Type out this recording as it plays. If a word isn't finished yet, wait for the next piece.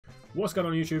What's going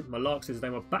on YouTube? My Larks is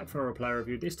today. We're back for a player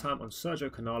review, this time on Sergio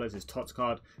Canales' TOTS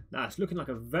card. Now it's looking like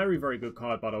a very good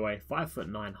card, by the way.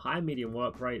 5'9", high medium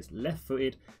work rates, left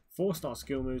footed, 4-star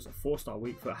skill moves, 4-star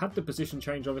weak foot. Had the position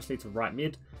change obviously to right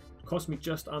mid. Cost me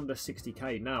just under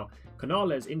 60k. Now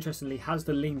Canales interestingly has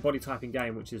the lean body type in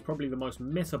game, which is probably the most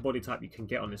meta body type you can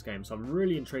get on this game. So I'm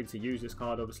really intrigued to use this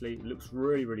card. Obviously it looks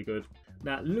really good.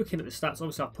 Now looking at the stats,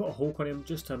 obviously I put a hawk on him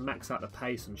just to max out the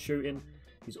pace and shooting.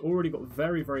 He's already got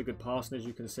very good passing, as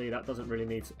you can see. That doesn't really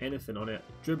need anything on it.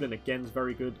 Dribbling again is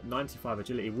very good. 95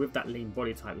 agility with that lean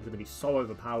body type is going to be so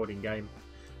overpowered in game.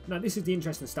 Now this is the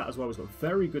interesting stat as well. He's got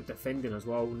very good defending as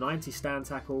well. 90 stand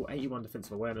tackle, 81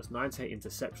 defensive awareness, 98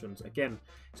 interceptions. Again,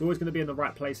 it's always going to be in the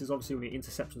right places, obviously, when the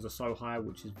interceptions are so high,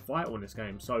 which is vital in this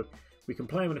game. So we can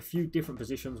play him in a few different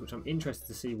positions, which I'm interested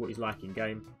to see what he's like in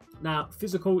game. Now,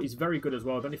 physical is very good as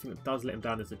well. The only thing that does let him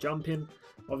down is the jumping.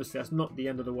 Obviously, that's not the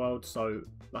end of the world. So,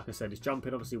 like I said, his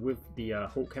jumping, obviously, with the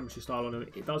Hawk chemistry style on him,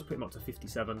 it does put him up to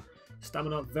 57.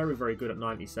 Stamina, very good at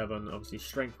 97. Obviously,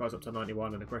 strength goes up to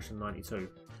 91 and aggression 92.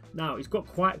 Now, he's got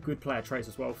quite good player traits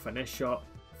as well. Finesse shot,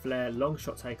 flair, long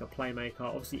shot taker, playmaker.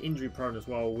 Obviously, injury prone as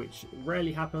well, which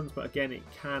rarely happens. But again, it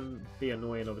can be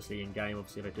annoying, obviously, in game.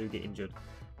 Obviously, if they do get injured.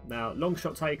 Now, long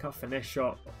shot taker, finesse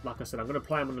shot, like I said, I'm going to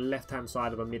play him on the left-hand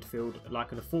side of a midfield,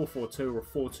 like in a 4-4-2 or a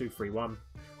 4-2-3-1.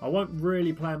 I won't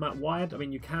really play him out wide. I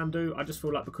mean, you can do. I just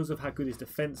feel like because of how good his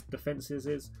defenses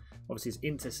is, obviously his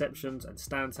interceptions and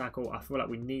stand tackle, I feel like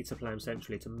we need to play him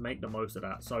centrally to make the most of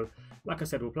that. So, like I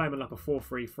said, we'll play him in like a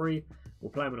 4-3-3.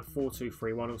 We'll play him in a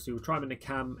 4-2-3-1. Obviously, we'll try him in the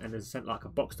cam and then send like a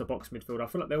box-to-box midfield. I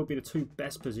feel like they will be the two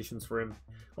best positions for him.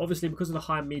 Obviously, because of the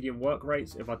high medium work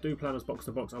rates, if I do play him as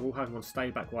box-to-box, I will have him on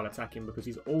stay back while attacking because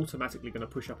he's automatically going to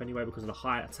push up anyway because of the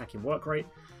high attacking work rate.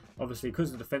 Obviously,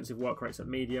 because of the defensive work rates at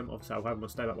medium, obviously I'll have him on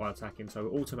stay back while attacking, so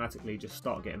we'll automatically just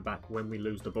start getting back when we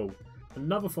lose the ball.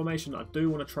 Another formation that I do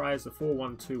want to try is the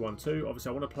 4-1-2-1-2. Obviously,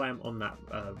 I want to play him on that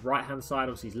right-hand side.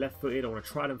 Obviously, he's left-footed. I want to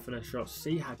try them finesse shots,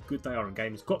 see how good they are in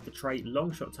game. He's got the trait,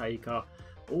 long shot taker.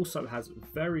 Also has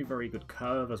very good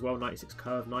curve as well. 96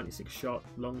 curve, 96 shot,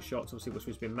 long shots, obviously, which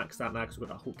has been maxed out now because we've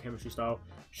got that Hawk chemistry style.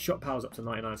 Shot power's up to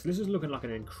 99. So this is looking like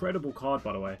an incredible card,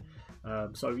 by the way.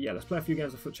 So yeah, let's play a few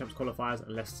games of Foot Champs qualifiers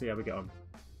and let's see how we get on.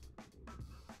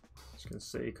 As you can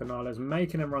see, Canales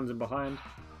making them runs in behind.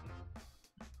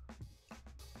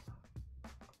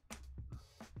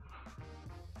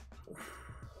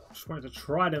 Just wanted to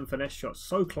try them finesse shots,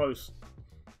 so close.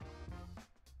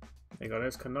 There you go,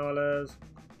 there's Canales.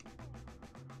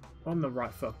 On the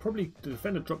right foot. Probably the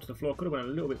defender dropped to the floor, could have went a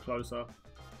little bit closer.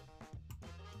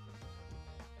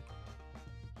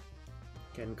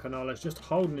 Again, Canales just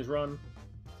holding his run.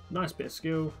 Nice bit of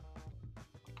skill.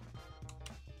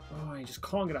 Oh, he just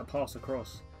can't get that pass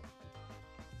across.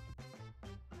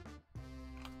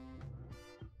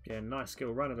 Again, nice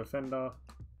skill, run a defender.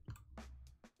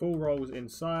 Ball rolls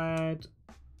inside.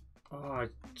 Oh, I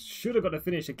should have got the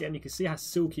finish. Again, you can see how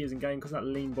silky he is in game because of that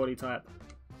lean body type.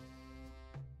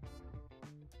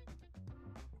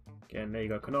 Again, there you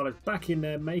go. Canales back in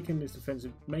there, making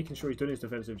sure he's doing his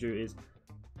defensive duties.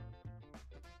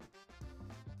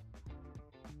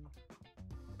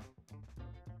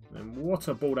 And what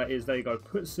a ball that is. There you go.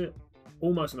 Puts it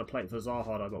almost on a plate for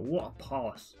Zaha, but what a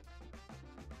pass.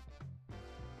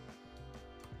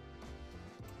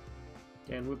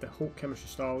 Again, with the Hawk chemistry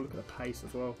style, look at the pace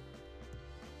as well.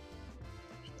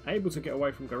 Able to get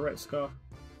away from Goretzka.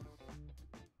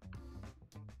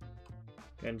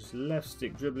 Again, just left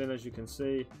stick dribbling, as you can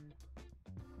see.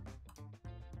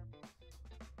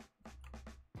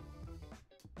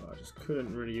 Oh, I just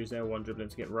couldn't really use L1 dribbling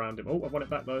to get around him. Oh, I've won it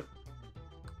back though.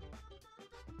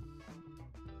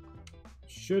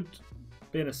 Should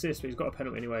be an assist, but he's got a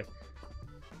penalty anyway.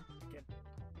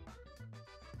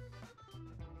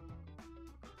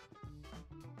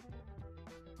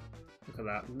 Look at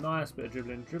that. Nice bit of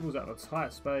dribbling. Dribbles out of a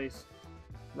tight space.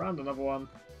 Round another one.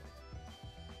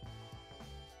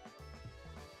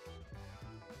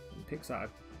 Picks out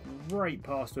a great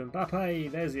pass to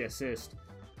Mbappe. There's the assist.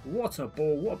 What a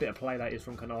ball. What a bit of play that is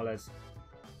from Canales.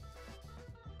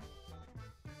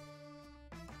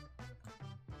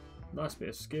 Nice bit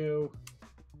of skill.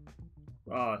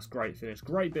 Ah, it's great finish.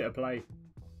 Great bit of play.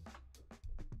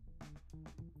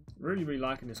 Really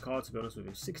liking this card, to be honest with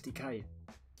you. 60k.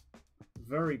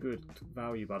 Very good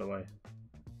value, by the way.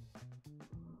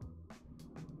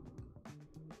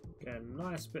 Again,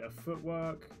 nice bit of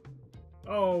footwork.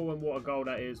 Oh, and what a goal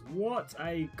that is. What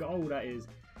a goal that is.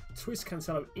 Twist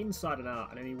Cancelo inside and out,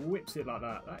 and then he whips it like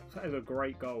that. That is a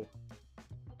great goal.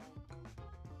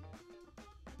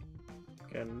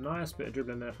 Again, nice bit of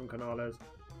dribbling there from Canales.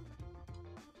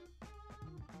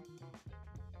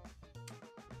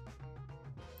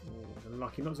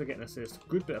 Unlucky not to get an assist.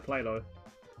 Good bit of play though.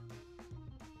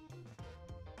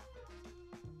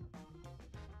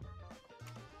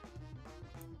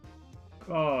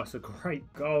 Oh, it's a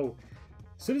great goal.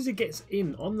 As soon as he gets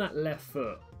in on that left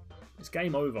foot, it's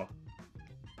game over.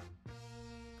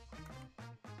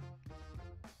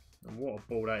 And what a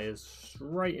ball that is.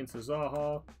 Straight into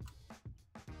Zaha.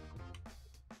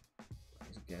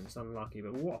 Again, it's unlucky,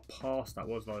 but what a pass that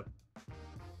was though.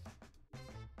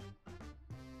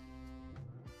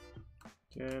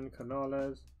 Again,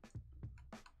 Canales.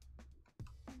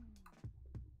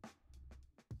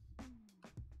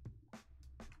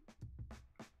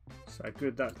 So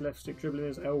good, that left stick dribbling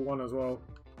is L1 as well.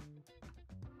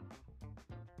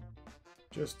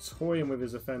 Just toying with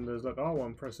his offenders. Look,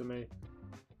 R1 pressing me.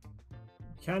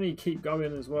 Can he keep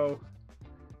going as well?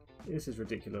 This is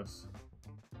ridiculous.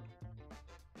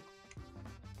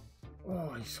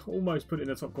 Oh, he's almost put it in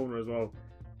the top corner as well.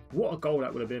 What a goal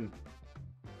that would have been.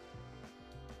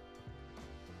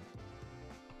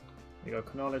 There you go,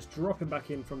 Canales dropping back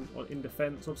in from in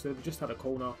defence. Obviously, they've just had a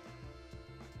corner.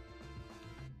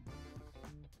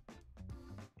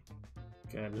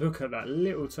 Again, look at that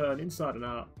little turn inside and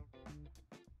out.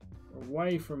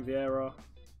 Away from Vieira.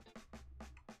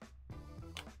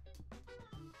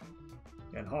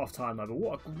 Again, half time over.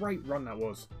 What a great run that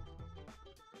was.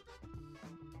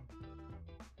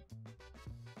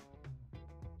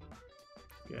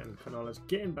 Again, Canales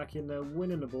getting back in there,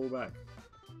 winning the ball back.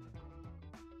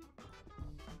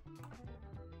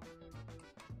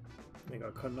 There you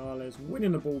go, Canales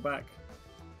winning the ball back.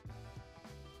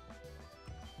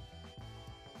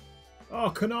 Oh,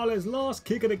 Canales' last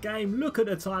kick of the game. Look at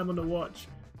the time on the watch.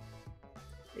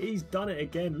 He's done it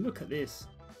again. Look at this.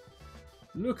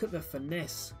 Look at the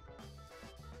finesse.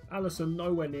 Alisson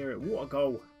nowhere near it. What a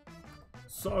goal.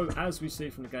 So, as we see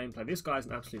from the gameplay, this guy's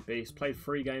an absolute beast. Played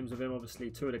 3 games with him. Obviously,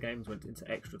 2 of the games went into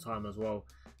extra time as well.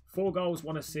 4 goals,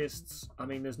 1 assist. I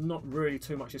mean, there's not really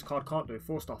too much this card can't do.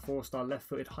 4-star, 4-star,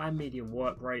 left-footed, high medium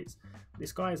work rates.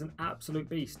 This guy is an absolute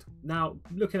beast. Now,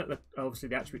 looking at the obviously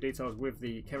the attribute details with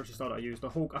the chemistry style that I use, the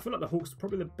Hawk, I feel like the Hawk's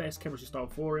probably the best chemistry style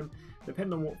for him,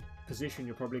 depending on what position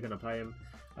you're probably going to play him.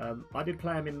 I did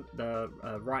play him in the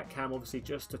right cam, obviously,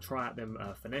 just to try out them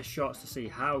finesse shots to see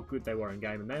how good they were in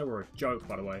game, and they were a joke,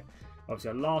 by the way.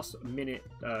 Obviously, a last-minute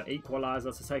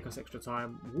equaliser to take us extra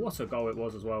time. What a goal it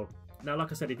was as well. Now,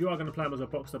 like I said, if you are going to play him as a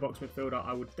box-to-box midfielder,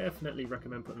 I would definitely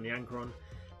recommend putting the anchor on.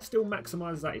 Still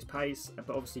maximises at his pace, but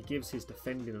obviously gives his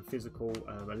defending and physical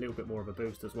a little bit more of a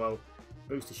boost as well.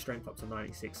 Boost his strength up to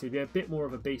 96. So he'd be a bit more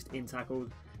of a beast in tackles.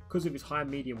 Because of his high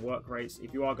medium work rates,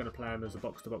 if you are going to play him as a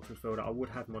box-to-box midfielder, I would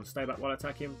have him on stay back while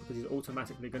attacking, because he's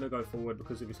automatically going to go forward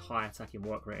because of his high attacking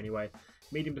work rate anyway.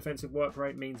 Medium defensive work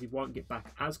rate means he won't get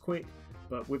back as quick,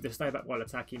 but with the stay back while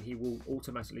attacking, he will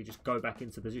automatically just go back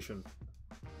into position.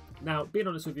 Now, being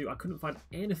honest with you, I couldn't find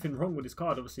anything wrong with this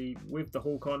card. Obviously, with the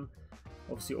Hawk on,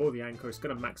 obviously, or the anchor, it's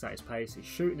going to max out his pace. His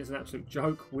shooting is an absolute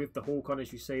joke with the Hawk on,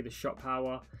 as you see. The shot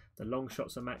power, the long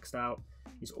shots are maxed out.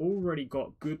 He's already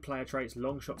got good player traits,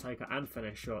 long shot taker and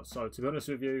finesse shots. So, to be honest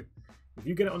with you, if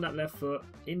you get it on that left foot,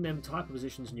 in them type of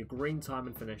positions, and your green time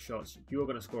and finesse shots, you're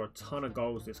going to score a ton of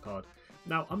goals this card.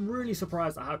 Now, I'm really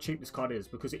surprised at how cheap this card is,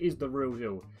 because it is the real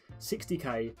deal.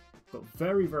 60k. Got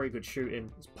very, very good shooting.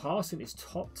 His passing is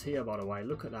top tier, by the way.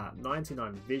 Look at that.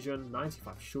 99 vision,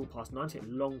 95 short pass, 98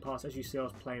 long pass. As you see, I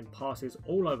was playing passes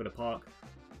all over the park.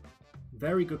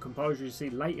 Very good composure. You see,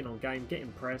 late in on game,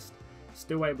 getting pressed.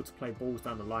 Still able to play balls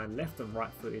down the line, left and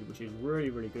right footed, which is really,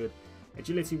 really good.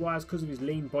 Agility wise, because of his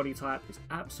lean body type, is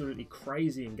absolutely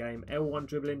crazy in game. L1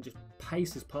 dribbling, just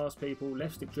paces past people.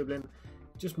 Left stick dribbling,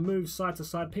 just moves side to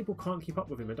side. People can't keep up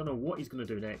with him. I don't know what he's going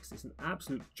to do next. It's an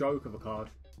absolute joke of a card.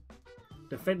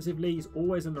 Defensively, he's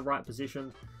always in the right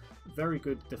position. Very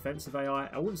good defensive AI.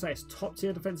 I wouldn't say it's top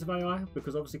tier defensive AI,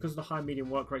 because obviously because of the high medium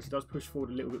work rates, he does push forward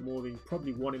a little bit more than you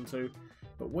probably want him to.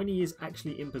 But when he is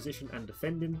actually in position and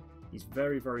defending, he's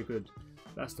very, very good.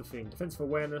 That's the thing. Defensive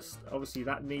awareness, obviously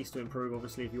that needs to improve.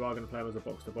 Obviously, if you are going to play him as a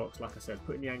box-to-box, like I said,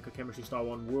 putting the anchor chemistry style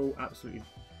on will absolutely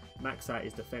max out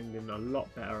his defending a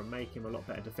lot better and make him a lot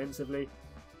better defensively.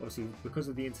 Obviously, because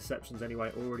of the interceptions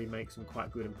anyway, already makes him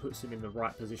quite good and puts him in the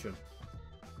right position.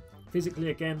 Physically,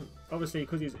 again, obviously,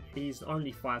 because he's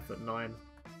only 5'9",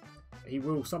 he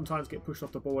will sometimes get pushed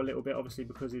off the ball a little bit, obviously,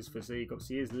 because his physique.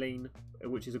 Obviously, he is lean,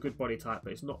 which is a good body type,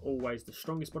 but it's not always the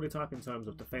strongest body type in terms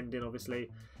of defending, obviously.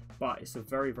 But it's a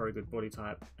very, very good body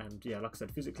type. And yeah, like I said,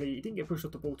 physically, he didn't get pushed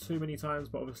off the ball too many times,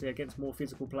 but obviously against more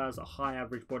physical players, a high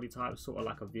average body type, sort of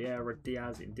like a Vieira,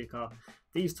 Diaz, Indica,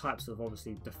 these types of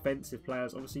obviously defensive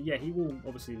players, obviously, yeah, he will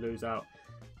obviously lose out.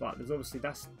 But there's obviously,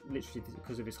 that's literally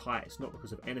because of his height. It's not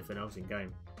because of anything else in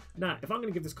game. Now, if I'm going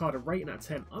to give this card a rating out of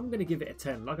 10, I'm going to give it a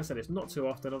 10. Like I said, it's not too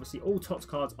often. Obviously, all TOTS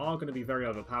cards are going to be very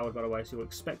overpowered, by the way, so you'll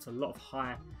expect a lot of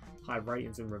high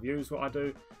ratings and reviews, what I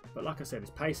do. But like I said, his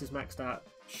pace is maxed out.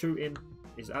 Shooting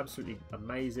is absolutely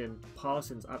amazing.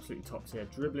 Passing's absolutely top tier.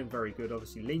 Dribbling, very good.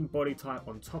 Obviously, lean body type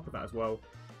on top of that as well.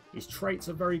 His traits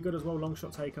are very good as well. Long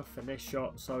shot taker, finesse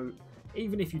shot. So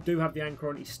even if you do have the anchor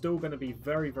on, he's still going to be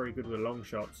very, very good with the long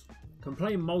shots. Can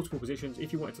play in multiple positions.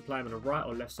 If you wanted to play him in a right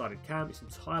or left sided cam, it's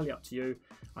entirely up to you.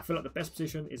 I feel like the best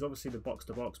position is obviously the box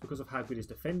to box because of how good his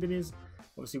defending is.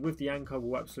 Obviously with the anchor,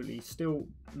 we'll absolutely still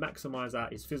maximise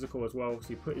out his physical as well.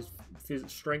 So you put his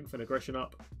strength and aggression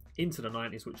up into the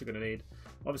 90s, which you're going to need.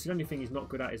 Obviously the only thing he's not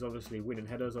good at is obviously winning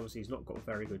headers. Obviously he's not got a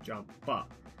very good jump. But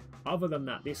other than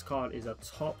that, this card is a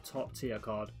top tier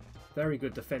card. Very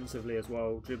good defensively as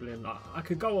well, dribbling. I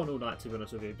could go on all night, to be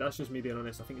honest with you. That's just me being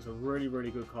honest. I think it's a really,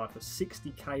 really good card for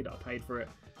 60k that I paid for it.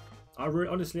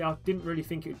 Honestly, I didn't really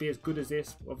think it would be as good as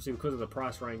this, obviously because of the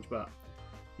price range. But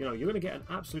you know, you're going to get an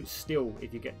absolute steal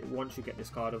if you get it once you get this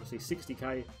card. Obviously,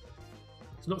 60k.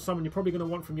 It's not someone you're probably going to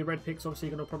want from your red picks. Obviously,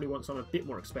 you're going to probably want someone a bit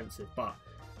more expensive, but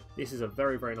this is a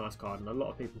very, very nice card, and a lot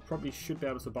of people probably should be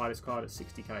able to buy this card at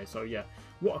 60k. So yeah,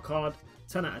 what a card,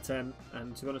 10 out of 10.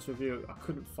 And to be honest with you, I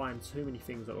couldn't find too many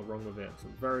things that were wrong with it. It's a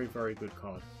very, very good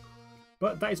card.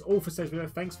 But that is all for today's video.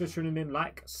 Thanks for tuning in.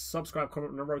 Like, subscribe,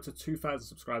 comment on the road to 2,000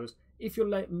 subscribers. If you're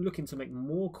looking to make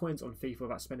more coins on FIFA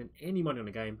without spending any money on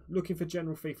the game, looking for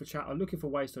general FIFA chat, or looking for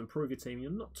ways to improve your team, you're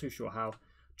not too sure how,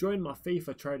 join my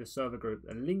FIFA Trader server group.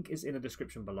 The link is in the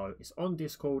description below. It's on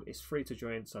Discord. It's free to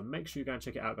join, so make sure you go and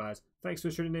check it out, guys. Thanks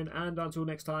for tuning in, and until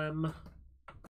next time.